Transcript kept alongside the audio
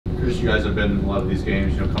Chris, you guys have been in a lot of these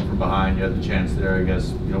games, come from behind. You had the chance there, I guess.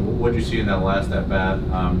 What did you see in that last at bat,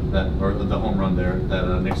 or the home run there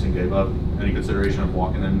that Nixon gave up? Any consideration of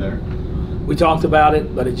walking in there? We talked about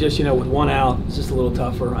it, but it just, with one out, it's just a little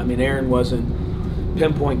tougher. I mean, Aaron wasn't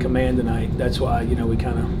pinpoint command tonight. That's why, we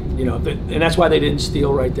kind of, and that's why they didn't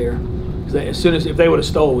steal right there. Because if they would have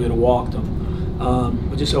stole, we would have walked them.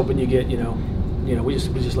 We're just hoping you get, we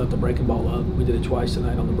just left the breaking ball up. We did it twice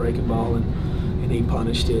tonight on the breaking ball, and he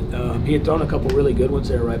punished it. He had thrown a couple really good ones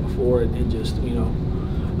there right before it, and just,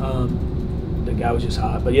 the guy was just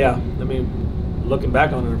hot. But yeah, I mean, looking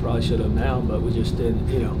back on it, I probably should have now, but we just did,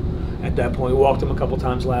 at that point. We walked him a couple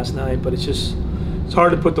times last night, but it's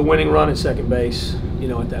hard to put the winning run at second base,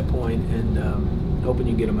 at that point, and hoping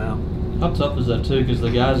you get him out. How tough is that too? Because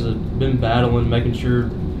the guys have been battling, making sure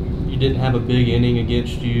you didn't have a big inning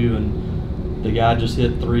against you, and the guy just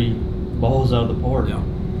hit 3 balls out of the park. Yeah,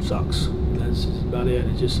 sucks. That's about it.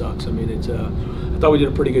 It just sucks. I mean, I thought we did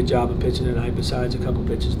a pretty good job of pitching tonight, besides a couple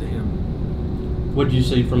pitches to him. What did you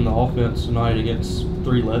see from the offense tonight against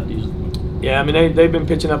 3 lefties? Yeah, I mean, they've been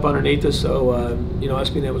pitching up underneath us, so, us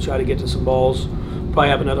being able to try to get to some balls. Probably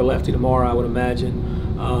have another lefty tomorrow, I would imagine.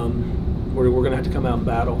 We're going to have to come out and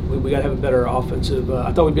battle. We got to have a better offensive.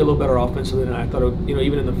 I thought we'd be a little better offensive than I thought.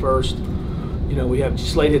 Even in the first, we have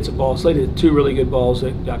Slade hits a ball. Slade hit 2 really good balls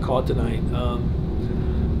that got caught tonight.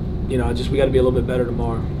 We got to be a little bit better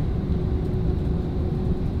tomorrow.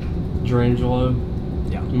 Jurrangelo?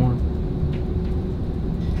 Yeah. Tomorrow?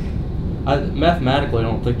 Mathematically, I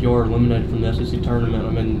don't think you are eliminated from the SEC tournament. I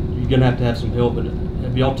mean, you're going to have some help, but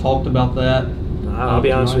have y'all talked about that? I'll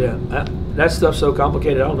be honest with you. That stuff's so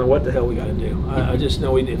complicated, I don't know what the hell we got to do. I just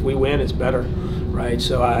know if we win, it's better, right?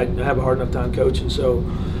 So I have a hard enough time coaching. So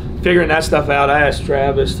figuring that stuff out, I asked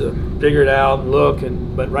Travis to figure it out and look.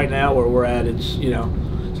 But right now where we're at, it's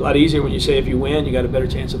a lot easier when you say if you win, you got a better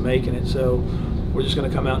chance of making it. So we're just going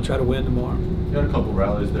to come out and try to win tomorrow. You had a couple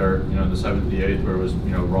rallies there, in the 7th, the 8th, where it was,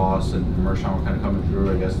 Ross and Mershon were kind of coming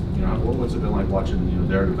through. I guess, what's it been like watching,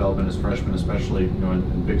 their development as freshmen, especially,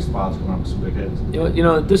 in big spots, going up with some big hits?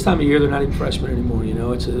 This time of year, they're not even freshmen anymore.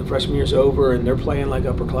 The freshman year's over, and they're playing like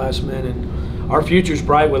upperclassmen, and our future's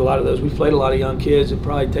bright with a lot of those. We've played a lot of young kids and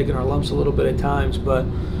probably taken our lumps a little bit at times, but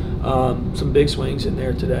some big swings in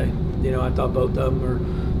there today. I thought both of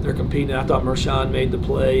them they're competing. I thought Mershon made the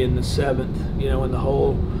play in the 7th, in the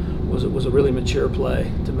hole. Was a really mature play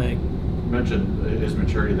to make. You mentioned his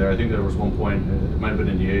maturity there. I think there was one point, it might have been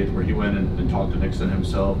in the 8th, where he went and talked to Nixon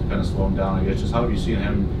himself to kind of slow him down. I guess just how have you seen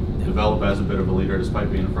him develop as a bit of a leader despite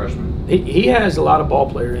being a freshman? He has a lot of ball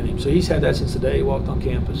player in him, so he's had that since the day he walked on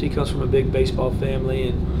campus. He comes from a big baseball family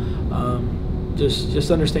and just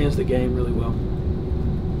understands the game really well.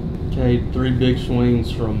 Okay, 3 big swings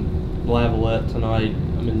from Lavalette tonight.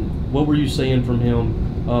 I mean, what were you seeing from him?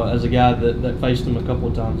 As a guy that faced him a couple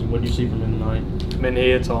of times, and what did you see from him tonight? I mean,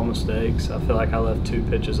 he hits all mistakes. I feel like I left 2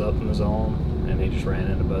 pitches up in the zone, and he just ran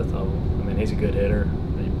into both of them. I mean, he's a good hitter.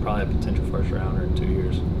 He's probably a potential first-rounder in 2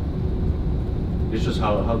 years. It's just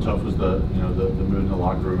how tough was the mood in the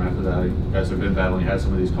locker room after that? You guys have been battling. You had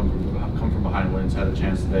some of these come from behind wins, had a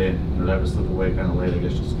chance today, and to have it slip away kind of late. I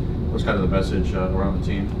guess just what's kind of the message around the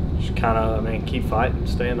team? Just kind of, keep fighting,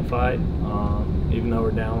 stay in the fight. Even though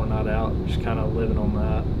we're down, we're not out. Just kind of living on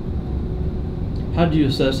that. How do you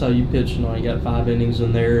assess how you pitched tonight? You got 5 innings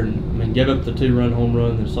in there, and gave up the 2-run home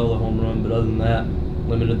run, the solo home run, but other than that,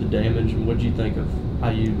 limited the damage. And what do you think of how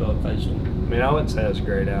you faced them? I wouldn't say it was a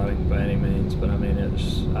great outing by any means, but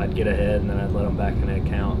I'd get ahead and then I'd let them back in the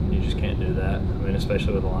account, and you just can't do that.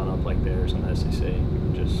 Especially with a lineup like theirs in the SEC,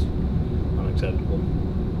 just unacceptable.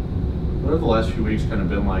 What have the last few weeks kind of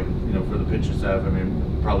been like, for the pitching staff?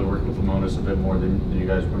 Probably working with Lemonis a bit more than you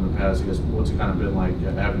guys were in the past. I guess what's it kind of been like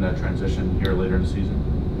having that transition here later in the season?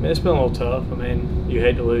 It's been a little tough. You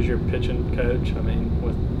hate to lose your pitching coach.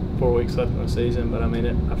 With 4 weeks left in the season, but I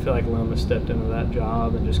feel like Lem has stepped into that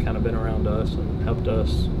job and just kind of been around us and helped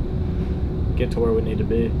us get to where we need to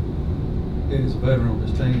be. And as a veteran on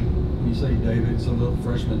this team, when you see David, some of the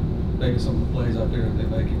freshmen making some of the plays out there that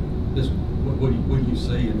they're making, what do you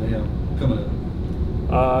see in them coming up?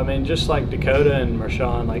 Just like Dakota and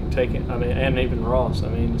Mershon, and even Ross,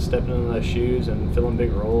 stepping into those shoes and filling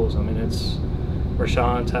big roles.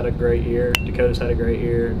 Mershon's had a great year, Dakota's had a great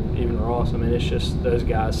year, and even Ross. It's just those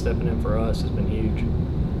guys stepping in for us has been huge.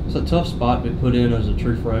 It's a tough spot to be put in as a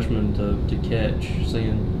true freshman to catch,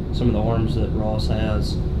 seeing some of the arms that Ross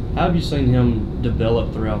has. How have you seen him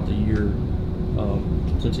develop throughout the year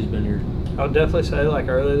since he's been here? I would definitely say,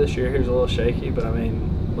 earlier this year, he was a little shaky, but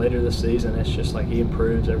later this season, it's just he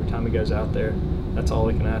improves every time he goes out there. That's all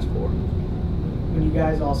we can ask for. When you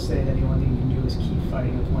guys all say that the only thing you can do is keep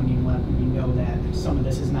fighting with one game left, and you know that some of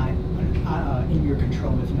this is not in your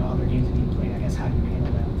control with other games that you played. I guess how do you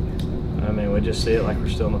handle that? I mean, we just see it like we're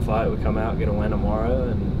still in the fight. We come out, get a win tomorrow,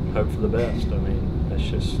 and hope for the best. I mean, that's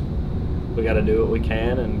just, we got to do what we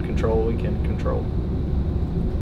can and control what we can control.